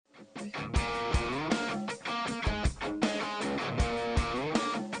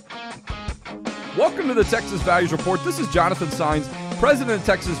Welcome to the Texas Values Report. This is Jonathan Saenz, President of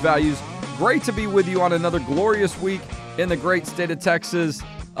Texas Values. Great to be with you on another glorious week in the great state of Texas.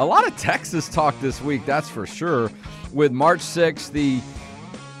 A lot of Texas talk this week, that's for sure, with March 6th, the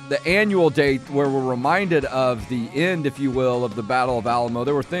annual date where we're reminded of the end, if you will, of the Battle of Alamo.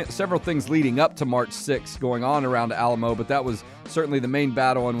 There were several things leading up to March 6th going on around Alamo, but that was certainly the main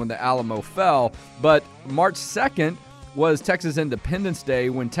battle and when the Alamo fell. But March 2nd was Texas Independence Day,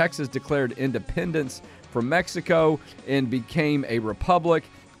 when Texas declared independence from Mexico and became a republic.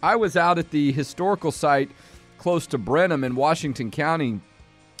 I was out at the historical site close to Brenham in Washington County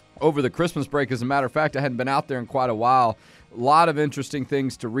over the Christmas break. As a matter of fact, I hadn't been out there in quite a while. A lot of interesting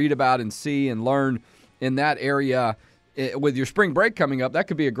things to read about and see and learn in that area. With your spring break coming up, that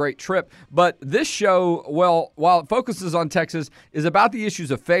could be a great trip. But this show, well, while it focuses on Texas, is about the issues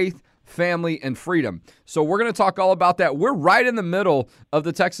of faith, family, and freedom. So we're going to talk all about that. We're right in the middle of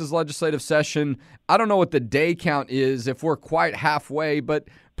the Texas legislative session. I don't know what the day count is, if we're quite halfway, but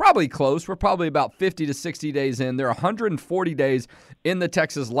probably close. We're probably about 50 to 60 days in. There are 140 days in the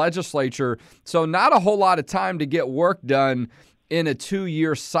Texas legislature, so not a whole lot of time to get work done in a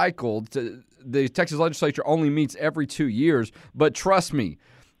 2-year cycle. The Texas legislature only meets every 2 years, but trust me,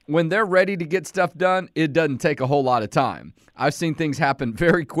 when they're ready to get stuff done, it doesn't take a whole lot of time. I've seen things happen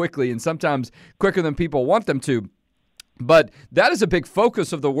very quickly and sometimes quicker than people want them to. But that is a big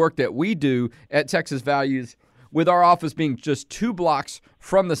focus of the work that we do at Texas Values, with our office being just 2 blocks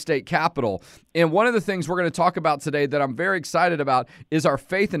from the state capitol. And one of the things we're going to talk about today that I'm very excited about is our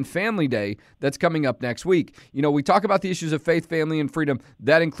Faith and Family Day that's coming up next week. You know, we talk about the issues of faith, family, and freedom.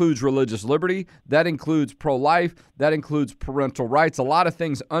 That includes religious liberty. That includes pro-life. That includes parental rights. A lot of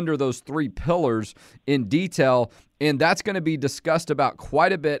things under those 3 pillars in detail. And that's going to be discussed about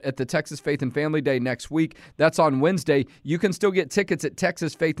quite a bit at the Texas Faith and Family Day next week. That's on Wednesday. You can still get tickets at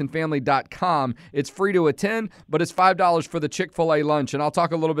texasfaithandfamily.com. It's free to attend, but it's $5 for the Chick-fil-A lunch. And I'll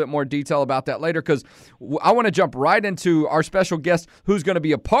talk a little bit more detail about that later, because I want to jump right into our special guest who's going to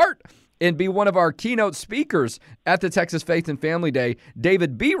be a part and be one of our keynote speakers at the Texas Faith and Family Day.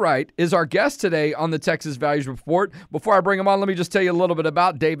 David Bereit is our guest today on the Texas Values Report. Before I bring him on, let me just tell you a little bit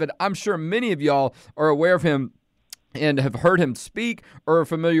about David. I'm sure many of y'all are aware of him and have heard him speak or are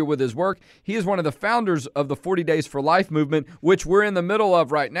familiar with his work. He is one of the founders of the 40 Days for Life movement, which we're in the middle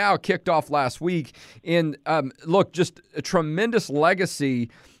of right now, kicked off last week. And look, just a tremendous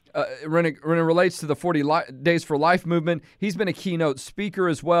legacy when it relates to the 40 Days for Life movement. He's been a keynote speaker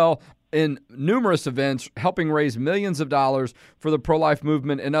as well in numerous events, helping raise millions of dollars for the pro-life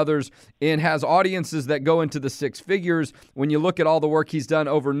movement and others, and has audiences that go into the 6 figures. When you look at all the work he's done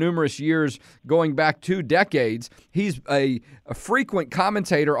over numerous years, going back 2 decades, he's a frequent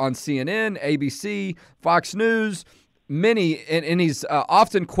commentator on CNN, ABC, Fox News, many, and he's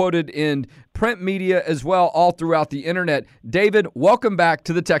often quoted in print media as well, all throughout the internet. David, welcome back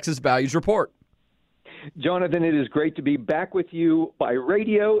to the Texas Values Report. Jonathan, it is great to be back with you by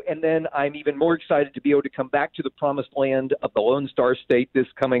radio, and then I'm even more excited to be able to come back to the promised land of the Lone Star State this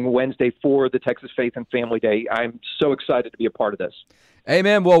coming Wednesday for the Texas Faith and Family Day. I'm so excited to be a part of this.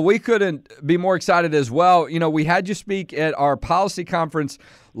 Amen. Well, we couldn't be more excited as well. You know, we had you speak at our policy conference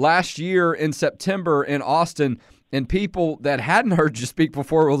last year in September in Austin, and people that hadn't heard you speak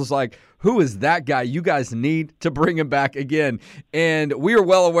before was like, who is that guy? You guys need to bring him back again. And we are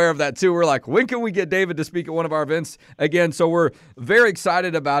well aware of that too. We're like, when can we get David to speak at one of our events again? So we're very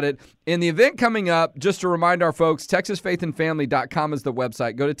excited about it. And the event coming up, just to remind our folks, texasfaithandfamily.com is the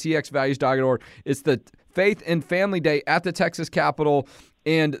website. Go to txvalues.org. It's the Faith and Family Day at the Texas Capitol.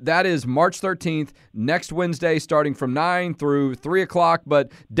 And that is March 13th, next Wednesday, starting from 9 through 3 o'clock.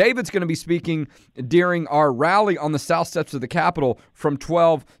 But David's going to be speaking during our rally on the south steps of the Capitol from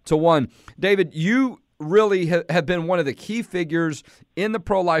 12 to 1. David, you really have been one of the key figures in the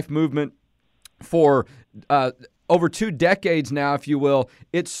pro-life movement for over 2 decades now, if you will.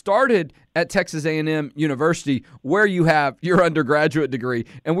 It started at Texas A&M University, where you have your undergraduate degree.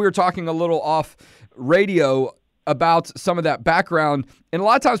 And we were talking a little off radio about some of that background. And a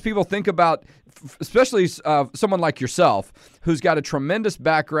lot of times people think about, especially someone like yourself, who's got a tremendous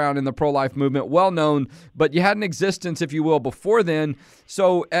background in the pro-life movement, well known, but you had an existence, if you will, before then.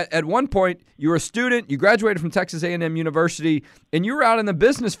 So at one point, you were a student, you graduated from Texas A&M University, and you were out in the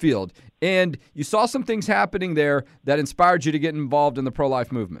business field, and you saw some things happening there that inspired you to get involved in the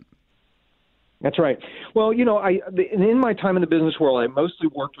pro-life movement. That's right. Well, you know, in my time in the business world, I mostly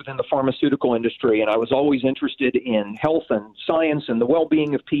worked within the pharmaceutical industry, and I was always interested in health and science and the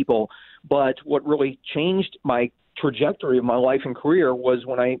well-being of people. But what really changed my trajectory of my life and career was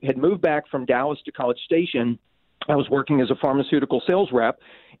when I had moved back from Dallas to College Station I was working as a pharmaceutical sales rep,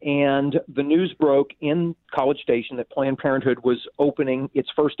 and the news broke in College Station that Planned Parenthood was opening its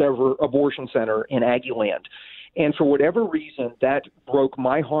first ever abortion center in Aggieland. And for whatever reason, that broke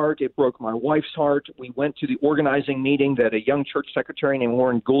my heart. It broke my wife's heart. We went to the organizing meeting that a young church secretary named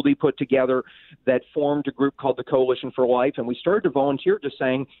Warren Gouldy put together that formed a group called the Coalition for Life. And we started to volunteer, just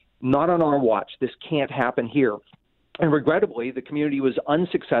saying, not on our watch. This can't happen here. And regrettably, the community was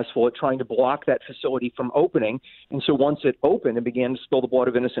unsuccessful at trying to block that facility from opening. And so once it opened and began to spill the blood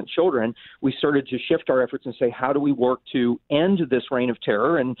of innocent children, we started to shift our efforts and say, how do we work to end this reign of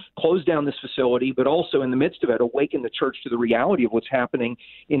terror and close down this facility, but also in the midst of it, awaken the church to the reality of what's happening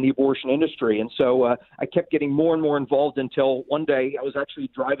in the abortion industry. And so I kept getting more and more involved until one day I was actually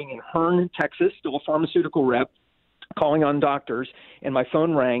driving in Hearne, Texas, still a pharmaceutical rep, calling on doctors, and my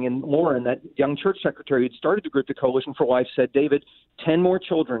phone rang, and Lauren, that young church secretary who had started the group, the Coalition for Life, said, David, 10 more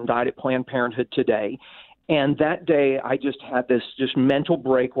children died at Planned Parenthood today. And that day, I just had this just mental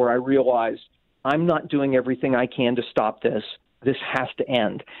break where I realized I'm not doing everything I can to stop this. This has to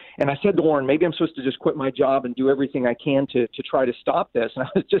end. And I said to Lauren, maybe I'm supposed to just quit my job and do everything I can to try to stop this. And I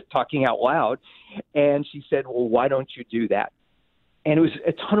was just talking out loud. And she said, well, why don't you do that? And it was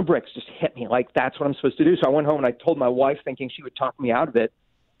a ton of bricks just hit me, like that's what I'm supposed to do. So I went home and I told my wife, thinking she would talk me out of it.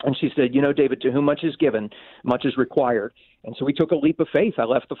 And she said, you know, David, to whom much is given, much is required. And so we took a leap of faith. I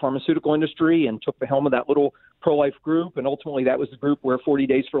left the pharmaceutical industry and took the helm of that little pro-life group. And ultimately that was the group where 40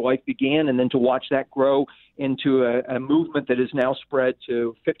 Days for Life began. And then to watch that grow into a movement that is now spread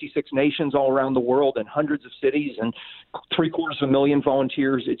to 56 nations all around the world and hundreds of cities and 750,000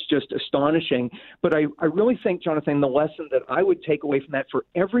 volunteers. It's just astonishing. But I really think, Jonathan, the lesson that I would take away from that for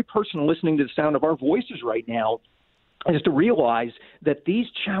every person listening to the sound of our voices right now is to realize that these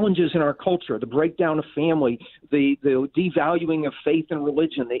challenges in our culture, the breakdown of family, the devaluing of faith and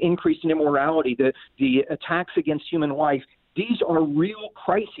religion, the increase in immorality, the attacks against human life, these are real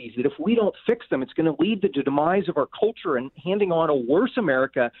crises that if we don't fix them, it's going to lead to the demise of our culture and handing on a worse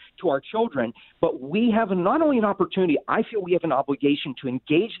America to our children. But we have not only an opportunity, I feel we have an obligation to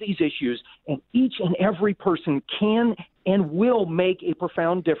engage these issues, and each and every person can and will make a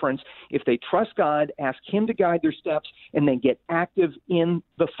profound difference if they trust God, ask Him to guide their steps, and then get active in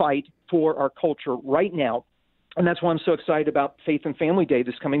the fight for our culture right now. And that's why I'm so excited about Faith and Family Day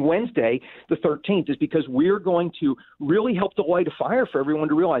this coming Wednesday, the 13th, is because we're going to really help to light a fire for everyone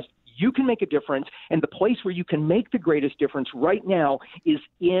to realize you can make a difference, and the place where you can make the greatest difference right now is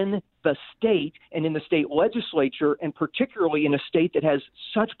in the state and in the state legislature, and particularly in a state that has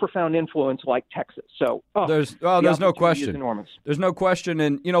such profound influence like Texas. So there's no question. Enormous. There's no question.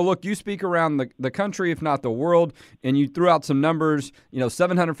 And, look, you speak around the country, if not the world, and you threw out some numbers,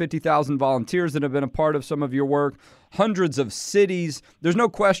 750,000 volunteers that have been a part of some of your work, hundreds of cities. There's no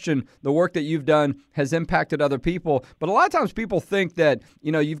question the work that you've done has impacted other people. But a lot of times people think that,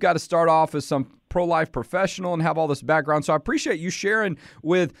 you've got to start off as some pro-life professional and have all this background. So I appreciate you sharing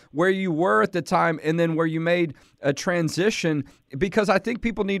with where you were at the time and then where you made a transition, because I think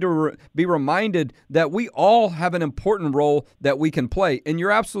people need to be reminded that we all have an important role that we can play. And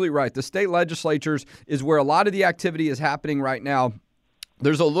you're absolutely right. The state legislatures is where a lot of the activity is happening right now.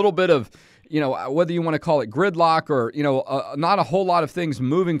 There's a little bit of whether you want to call it gridlock or, not a whole lot of things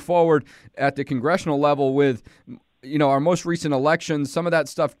moving forward at the congressional level with, our most recent elections, some of that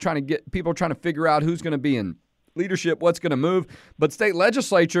stuff trying to get people trying to figure out who's going to be in leadership, what's going to move. But state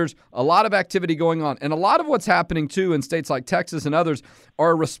legislatures, a lot of activity going on. And a lot of what's happening, too, in states like Texas and others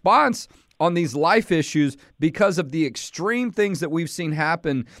are a response on these life issues because of the extreme things that we've seen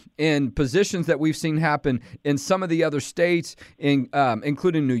happen in positions that we've seen happen in some of the other states,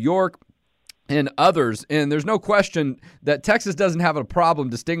 including New York and others. And there's no question that Texas doesn't have a problem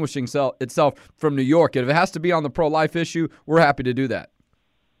distinguishing itself from New York. And if it has to be on the pro-life issue, we're happy to do that.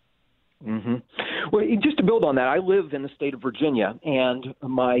 Mm-hmm. Well, just to build on that, I live in the state of Virginia, and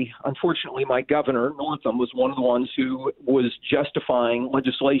unfortunately, my governor, Northam, was one of the ones who was justifying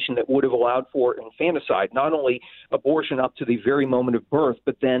legislation that would have allowed for infanticide, not only abortion up to the very moment of birth,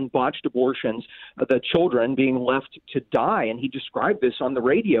 but then botched abortions, the children being left to die. And he described this on the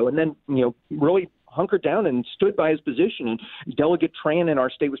radio, and then, really hunkered down and stood by his position. And Delegate Tran in our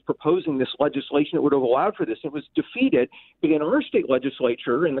state was proposing this legislation that would have allowed for this. It was defeated. But in our state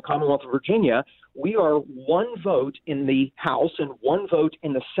legislature, in the Commonwealth of Virginia, we are one vote in the House and one vote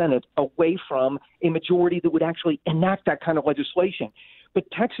in the Senate away from a majority that would actually enact that kind of legislation. But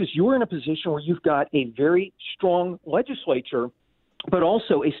Texas, you're in a position where you've got a very strong legislature but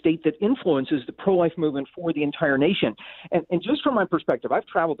also a state that influences the pro-life movement for the entire nation. And just from my perspective, I've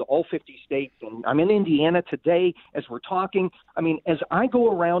traveled to all 50 states, and I'm in Indiana today as we're talking. I mean, as I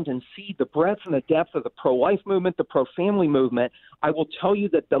go around and see the breadth and the depth of the pro-life movement, the pro-family movement, I will tell you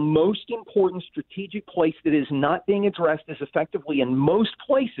that the most important strategic place that is not being addressed as effectively in most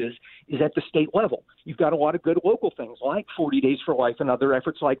places is at the state level. You've got a lot of good local things like 40 Days for Life and other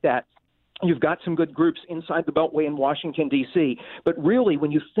efforts like that. You've got some good groups inside the Beltway in Washington, D.C. But really,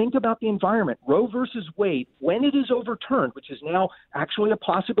 when you think about the environment, Roe versus Wade, when it is overturned, which is now actually a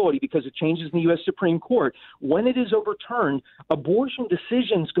possibility because it changes in the U.S. Supreme Court, when it is overturned, abortion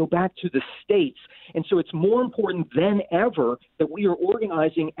decisions go back to the states. And so it's more important than ever that we are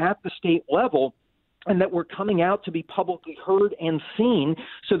organizing at the state level and that we're coming out to be publicly heard and seen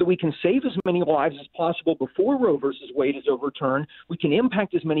so that we can save as many lives as possible before Roe versus Wade is overturned. We can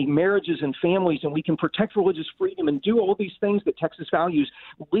impact as many marriages and families, and we can protect religious freedom and do all these things that Texas Values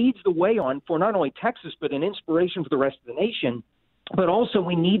leads the way on for not only Texas, but an inspiration for the rest of the nation. But also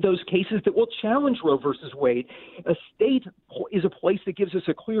we need those cases that will challenge Roe versus Wade. A state is a place that gives us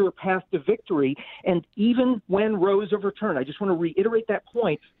a clearer path to victory. And even when Roe is overturned, I just want to reiterate that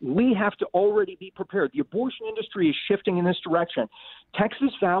point, we have to already be prepared. The abortion industry is shifting in this direction.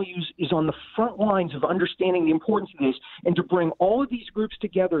 Texas Values is on the front lines of understanding the importance of this, and to bring all of these groups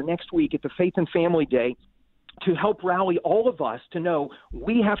together next week at the Faith and Family Day to help rally all of us to know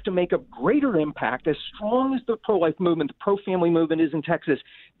we have to make a greater impact. As strong as the pro-life movement, the pro-family movement is in Texas,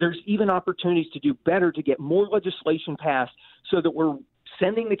 there's even opportunities to do better, to get more legislation passed so that we're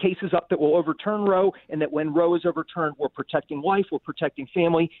sending the cases up that will overturn Roe, and that when Roe is overturned, we're protecting life, we're protecting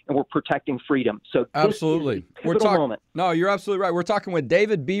family, and we're protecting freedom. So absolutely. We're talking. No, you're absolutely right. We're talking with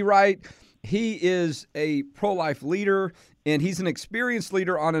David Bereit. He is a pro-life leader, and he's an experienced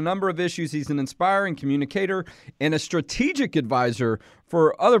leader on a number of issues. He's an inspiring communicator and a strategic advisor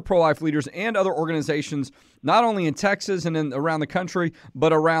for other pro-life leaders and other organizations, not only in Texas and around the country,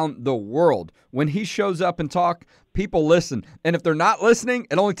 but around the world. When he shows up and talk, people listen. And if they're not listening,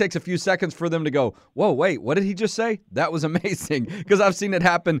 it only takes a few seconds for them to go, whoa, wait, what did he just say? That was amazing, because I've seen it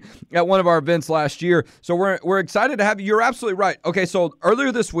happen at one of our events last year. So we're excited to have you. You're absolutely right. Okay, so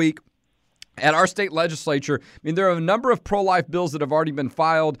earlier this week, at our state legislature, I mean, there are a number of pro-life bills that have already been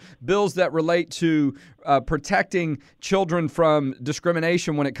filed, bills that relate to protecting children from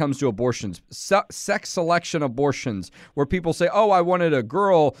discrimination when it comes to abortions, sex selection abortions, where people say, oh, I wanted a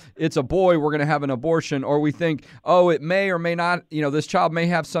girl, it's a boy, we're going to have an abortion. Or we think, oh, it may or may not, this child may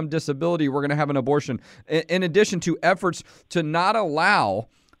have some disability, we're going to have an abortion. In addition to efforts to not allow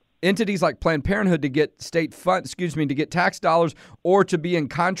entities like Planned Parenthood to get to get tax dollars, or to be in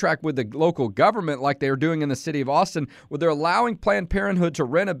contract with the local government like they're doing in the city of Austin, where they're allowing Planned Parenthood to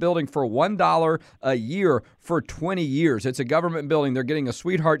rent a building for $1 a year for 20 years. It's a government building. They're getting a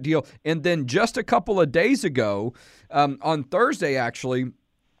sweetheart deal. And then just a couple of days ago, on Thursday actually,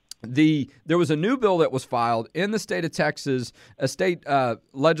 there was a new bill that was filed in the state of Texas, a state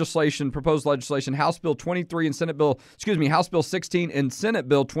proposed legislation, House Bill 23 and House Bill 16 and Senate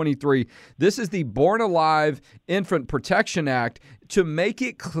Bill 23. This is the Born Alive Infant Protection Act, to make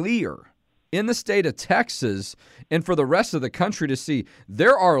it clear in the state of Texas and for the rest of the country to see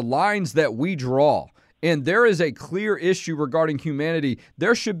there are lines that we draw, and there is a clear issue regarding humanity.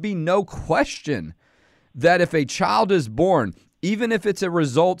 There should be no question that if a child is born, even if it's a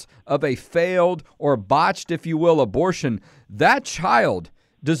result of a failed or botched, if you will, abortion, that child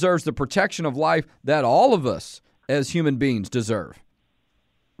deserves the protection of life that all of us as human beings deserve.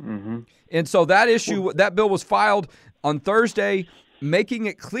 Mm-hmm. And so that bill was filed on Thursday, making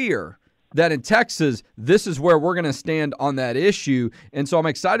it clear that in Texas, this is where we're going to stand on that issue. And so I'm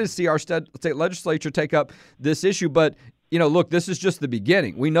excited to see our state legislature take up this issue. But look, this is just the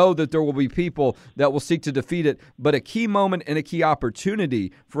beginning. We know that there will be people that will seek to defeat it, but a key moment and a key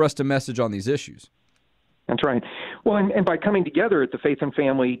opportunity for us to message on these issues. That's right. Well, and by coming together at the Faith and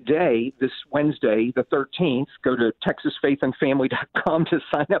Family Day this Wednesday, the 13th, go to TexasFaithandFamily.com to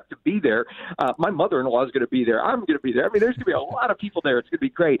sign up to be there. My mother-in-law is going to be there. I'm going to be there. I mean, there's going to be a lot of people there. It's going to be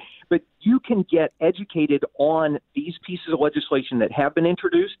great. But you can get educated on these pieces of legislation that have been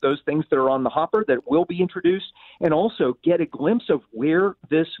introduced, those things that are on the hopper that will be introduced, and also get a glimpse of where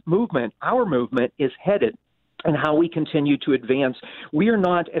this movement, our movement, is headed. and how we continue to advance. We are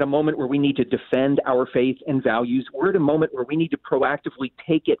not at a moment where we need to defend our faith and values. We're at a moment where we need to proactively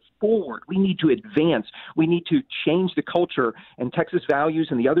take it forward. We need to advance. We need to change the culture. And Texas Values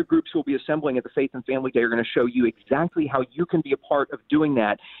and the other groups who will be assembling at the Faith and Family Day are going to show you exactly how you can be a part of doing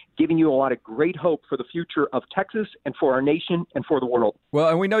that, giving you a lot of great hope for the future of Texas and for our nation and for the world. Well,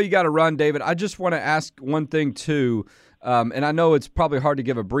 and we know you got to run, David. I just want to ask one thing, too, and I know it's probably hard to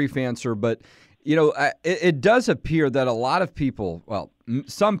give a brief answer, but it does appear that a lot of people,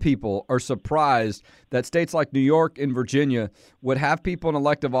 some people are surprised that states like New York and Virginia would have people in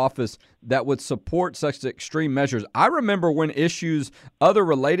elective office that would support such extreme measures. I remember when issues, other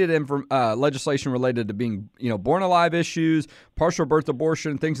related legislation related to being, born alive issues, partial birth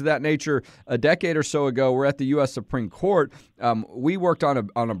abortion, things of that nature, a decade or so ago, we're at the U.S. Supreme Court. We worked on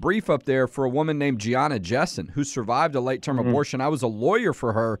a brief up there for a woman named Gianna Jessen, who survived a late-term abortion. I was a lawyer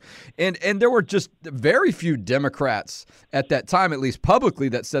for her, and there were just very few Democrats at that time, at least publicly,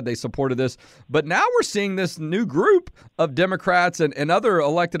 that said they supported this. But now we're seeing this new group of Democrats and other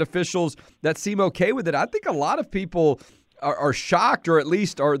elected officials that seem okay with it. I think a lot of people are shocked, or at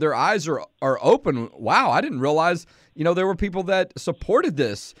least their eyes are open. Wow, I didn't realize, there were people that supported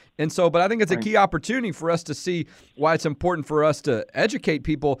this. And so, but I think it's a key opportunity for us to see why it's important for us to educate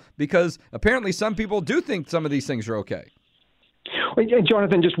people, because apparently some people do think some of these things are okay.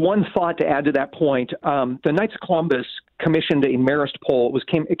 Jonathan, just one thought to add to that point. The Knights of Columbus commissioned a Marist poll.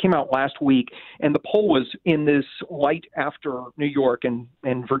 It came out last week, and the poll was in this light after New York and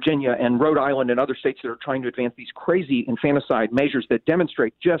Virginia and Rhode Island and other states that are trying to advance these crazy infanticide measures that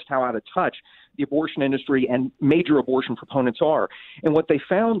demonstrate just how out of touch the abortion industry and major abortion proponents are. And what they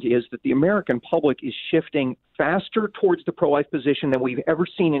found is that the American public is shifting faster towards the pro-life position than we've ever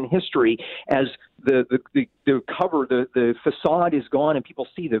seen in history, as the cover, the facade is gone, and people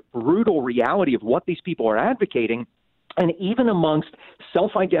see the brutal reality of what these people are advocating. And even amongst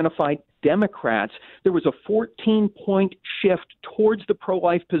self-identified Democrats, there was a 14-point shift towards the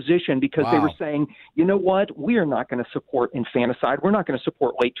pro-life position, because they were saying, you know what, we are not going to support infanticide. We're not going to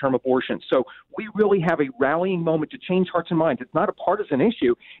support late-term abortion. So we really have a rallying moment to change hearts and minds. It's not a partisan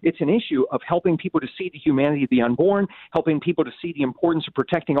issue. It's an issue of helping people to see the humanity of the unborn, helping people to see the importance of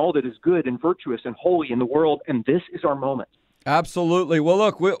protecting all that is good and virtuous and holy in the world. And this is our moment. Absolutely. Well,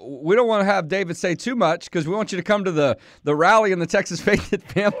 look, we don't want to have David say too much, because we want you to come to the rally in the Texas Faith and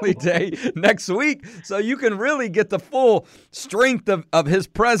Family Day next week, so you can really get the full strength of his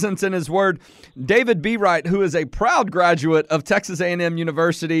presence and his word. David Bereit, who is a proud graduate of Texas A&M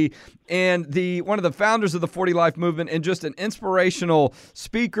University and one of the founders of the 40 Life movement, and just an inspirational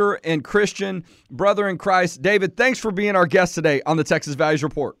speaker and Christian brother in Christ. David, thanks for being our guest today on the Texas Values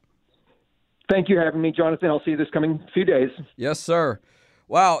Report. Thank you for having me, Jonathan. I'll see you this coming few days. Yes, sir.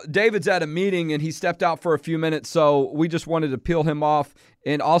 Wow, David's at a meeting and he stepped out for a few minutes, so we just wanted to peel him off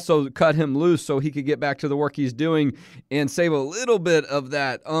and also cut him loose so he could get back to the work he's doing and save a little bit of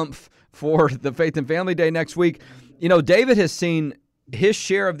that oomph for the Faith and Family Day next week. David has seen his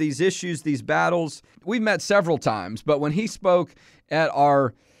share of these issues, these battles. We've met several times, but when he spoke at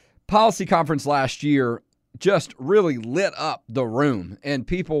our policy conference last year, just really lit up the room, and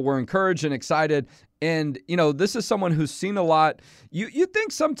people were encouraged and excited. And, this is someone who's seen a lot. You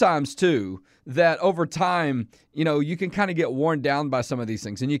think sometimes, too, that over time, you can kind of get worn down by some of these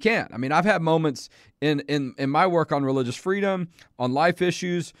things, and you can't. I mean, I've had moments in my work on religious freedom, on life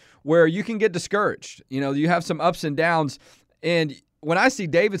issues, where you can get discouraged. You have some ups and downs, and when I see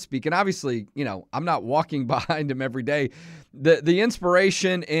David speak, and obviously, I'm not walking behind him every day, the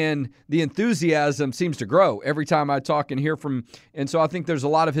inspiration and the enthusiasm seems to grow every time I talk and hear from him. And so I think there's a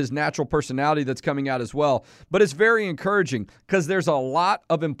lot of his natural personality that's coming out as well. But it's very encouraging, because there's a lot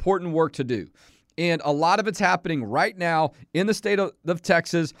of important work to do. And a lot of it's happening right now in the state of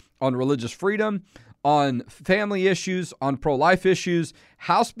Texas on religious freedom, on family issues, on pro-life issues.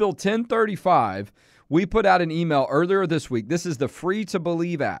 House Bill 1035, we put out an email earlier this week. This is the Free to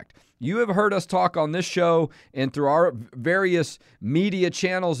Believe Act. You have heard us talk on this show and through our various media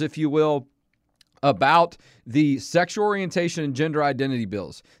channels, if you will, about the sexual orientation and gender identity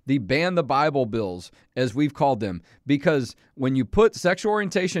bills, the Ban the Bible bills, as we've called them, because when you put sexual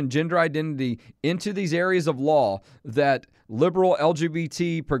orientation and gender identity into these areas of law that liberal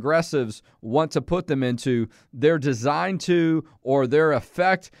LGBT progressives want to put them into, they're designed to, or their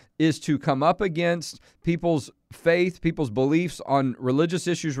effect is to come up against people's faith, people's beliefs on religious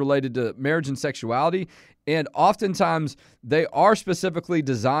issues related to marriage and sexuality. And oftentimes they are specifically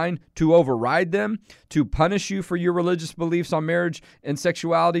designed to override them, to punish you for your religious beliefs on marriage and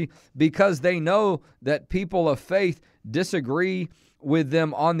sexuality, because they know that people of faith disagree with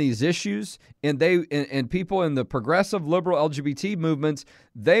them on these issues, and people in the progressive liberal LGBT movements,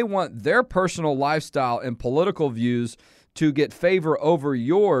 they want their personal lifestyle and political views to get favor over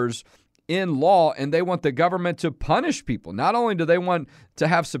yours in law, and they want the government to punish people. Not only do they want to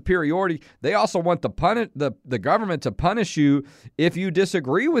have superiority, they also want the government to punish you if you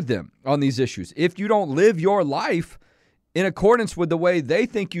disagree with them on these issues. If you don't live your life in accordance with the way they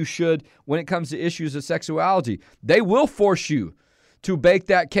think you should when it comes to issues of sexuality, they will force you to bake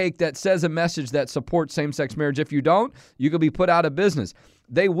that cake that says a message that supports same-sex marriage. If you don't, you could be put out of business.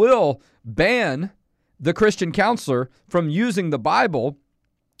 They will ban the Christian counselor from using the Bible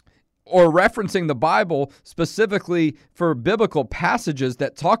or referencing the Bible specifically for biblical passages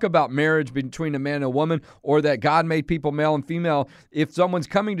that talk about marriage between a man and a woman, or that God made people male and female. If someone's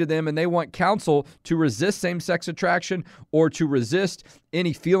coming to them and they want counsel to resist same-sex attraction or to resist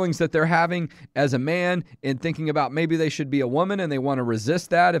any feelings that they're having as a man and thinking about maybe they should be a woman, and they want to resist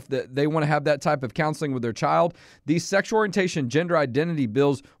that, if they want to have that type of counseling with their child, these sexual orientation, gender identity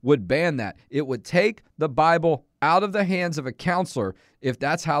bills would ban that. It would take the Bible out of the hands of a counselor if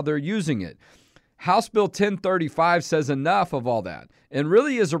that's how they're using it. House Bill 1035 says enough of all that, and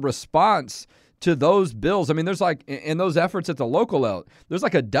really is a response to those bills. I mean, there's like, in those efforts at the local level, there's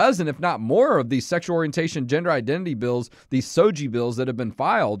like a dozen, if not more, of these sexual orientation, gender identity bills, these SOGI bills that have been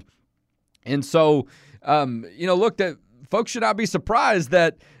filed. And so, look, that folks should not be surprised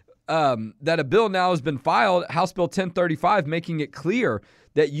that a bill now has been filed, House Bill 1035, making it clear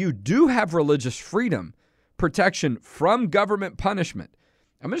that you do have religious freedom protection from government punishment.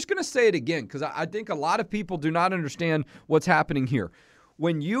 I'm just going to say it again because I think a lot of people do not understand what's happening here.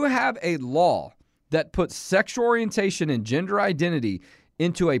 When you have a law that puts sexual orientation and gender identity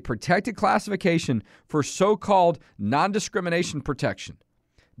into a protected classification for so-called non-discrimination protection,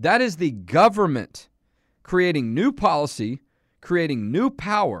 that is the government creating new policy, creating new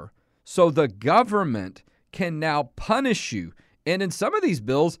power, so the government can now punish you. And in some of these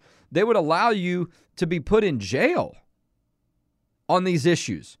bills, they would allow you to be put in jail on these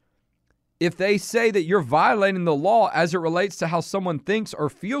issues if they say that you're violating the law as it relates to how someone thinks or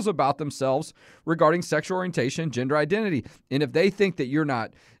feels about themselves regarding sexual orientation, gender identity. And if they think that you're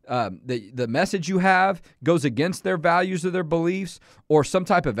not, the message you have goes against their values or their beliefs, or some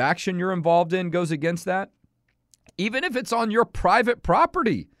type of action you're involved in goes against that, even if it's on your private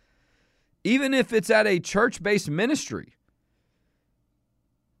property, even if it's at a church-based ministry,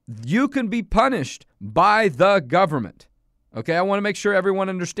 you can be punished by the government. Okay, I want to make sure everyone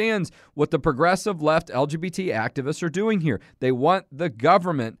understands what the progressive left LGBT activists are doing here. They want the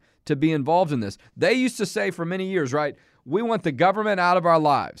government to be involved in this. They used to say for many years, right, we want the government out of our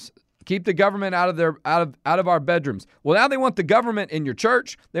lives. Keep the government out of our bedrooms. Well, now they want the government in your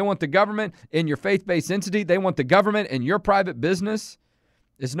church. They want the government in your faith-based entity. They want the government in your private business.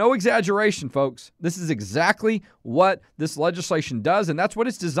 It's no exaggeration, folks. This is exactly what this legislation does, and that's what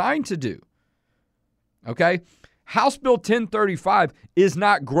it's designed to do. Okay? House Bill 1035 is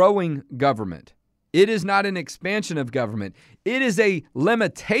not growing government. It is not an expansion of government. It is a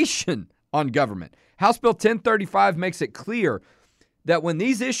limitation on government. House Bill 1035 makes it clear that when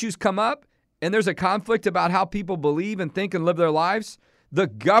these issues come up and there's a conflict about how people believe and think and live their lives, the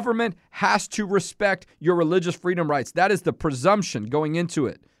government has to respect your religious freedom rights. That is the presumption going into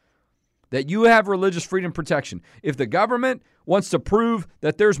it, that you have religious freedom protection. If the government wants to prove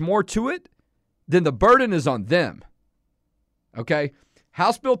that there's more to it, then the burden is on them. Okay?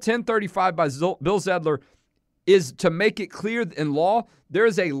 House Bill 1035 by Bill Zedler is to make it clear in law there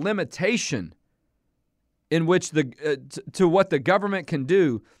is a limitation in which to what the government can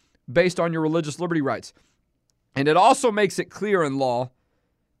do based on your religious liberty rights. And it also makes it clear in law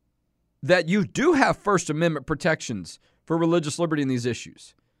that you do have First Amendment protections for religious liberty in these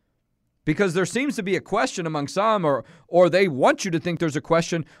issues. Because there seems to be a question among some, or they want you to think there's a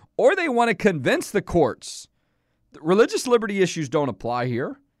question, or they want to convince the courts. Religious liberty issues don't apply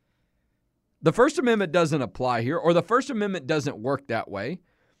here. The First Amendment doesn't apply here, or the First Amendment doesn't work that way.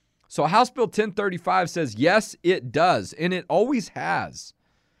 So House Bill 1035 says, yes, it does, and it always has.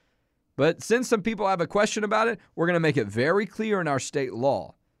 But since some people have a question about it, we're going to make it very clear in our state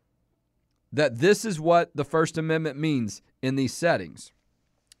law that this is what the First Amendment means in these settings.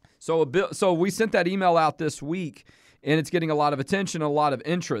 So we sent that email out this week, and it's getting a lot of attention, a lot of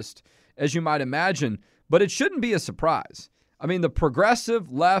interest, as you might imagine, but it shouldn't be a surprise. I mean, the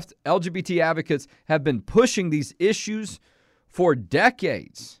progressive left LGBT advocates have been pushing these issues for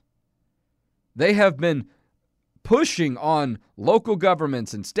decades. They have been pushing on local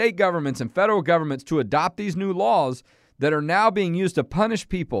governments and state governments and federal governments to adopt these new laws that are now being used to punish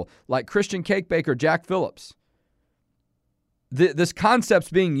people like Christian cake baker Jack Phillips. this concept's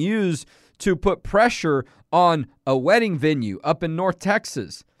being used to put pressure on a wedding venue up in North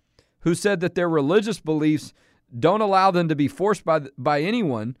Texas who said that their religious beliefs don't allow them to be forced by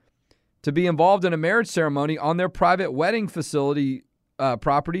anyone to be involved in a marriage ceremony on their private wedding facility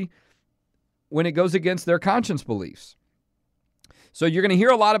property when it goes against their conscience beliefs. So you're going to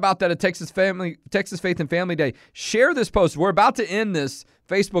hear a lot about that at Texas Faith and Family Day. Share this post. We're about to end this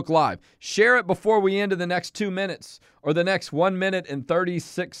Facebook Live. Share it before we end in the next 2 minutes or the next 1 minute and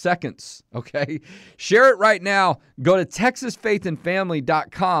 36 seconds, okay? Share it right now. Go to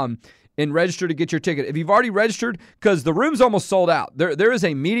TexasFaithandFamily.com and register to get your ticket. If you've already registered, because the room's almost sold out. There is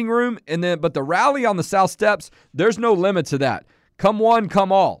a meeting room, but the rally on the South Steps, there's no limit to that. Come one,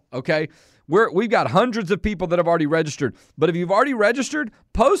 come all, okay? We've got hundreds of people that have already registered. But if you've already registered,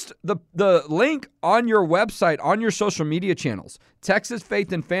 post the link on your website, on your social media channels.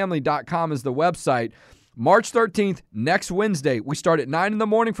 TexasFaithandFamily.com is the website. March 13th, next Wednesday. We start at 9 in the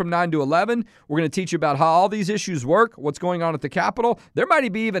morning from 9 to 11. We're going to teach you about how all these issues work, what's going on at the Capitol. There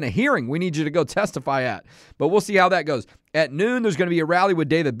might be even a hearing we need you to go testify at. But we'll see how that goes. At noon, there's going to be a rally with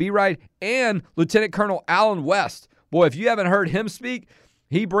David Bereit and Lieutenant Colonel Allen West. Boy, if you haven't heard him speak,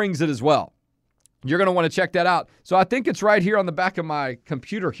 he brings it as well. You're going to want to check that out. So I think it's right here on the back of my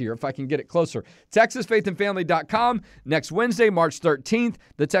computer here, if I can get it closer. TexasFaithandFamily.com. Next Wednesday, March 13th,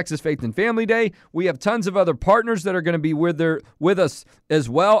 the Texas Faith and Family Day. We have tons of other partners that are going to be with us as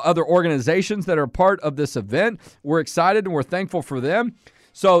well, other organizations that are part of this event. We're excited and we're thankful for them.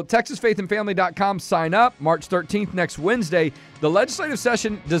 So TexasFaithandFamily.com, sign up. March 13th, next Wednesday. The legislative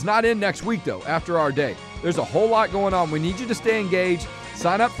session does not end next week, though, after our day. There's a whole lot going on. We need you to stay engaged.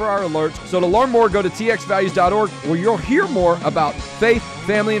 Sign up for our alerts. So to learn more, go to txvalues.org, where you'll hear more about faith,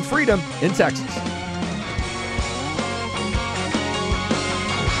 family, and freedom in Texas.